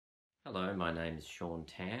Hello, my name is Shaun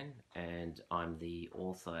Tan and I'm the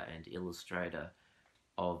author and illustrator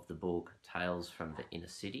of the book Tales from the Inner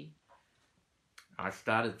City. I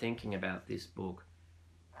started thinking about this book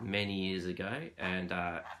many years ago and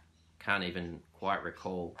can't even quite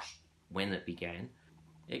recall when it began.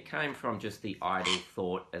 It came from just the idle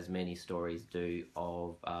thought, as many stories do,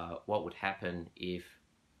 of what would happen if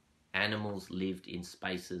animals lived in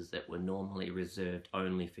spaces that were normally reserved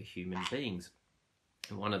only for human beings.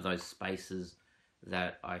 And one of those spaces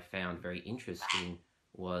that I found very interesting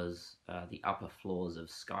was the upper floors of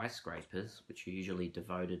skyscrapers, which are usually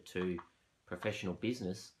devoted to professional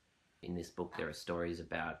business. In this book, there are stories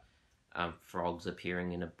about frogs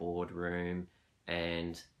appearing in a boardroom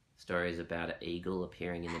and stories about an eagle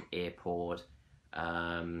appearing in an airport,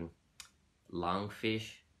 lungfish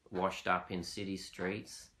washed up in city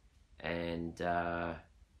streets, and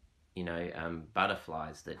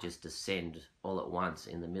butterflies that just descend all at once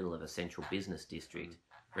in the middle of a central business district.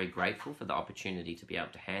 Very grateful for the opportunity to be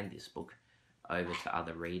able to hand this book over to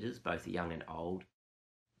other readers, both young and old,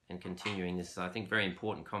 and continuing this, I think, very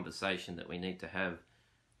important conversation that we need to have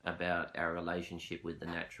about our relationship with the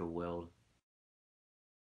natural world.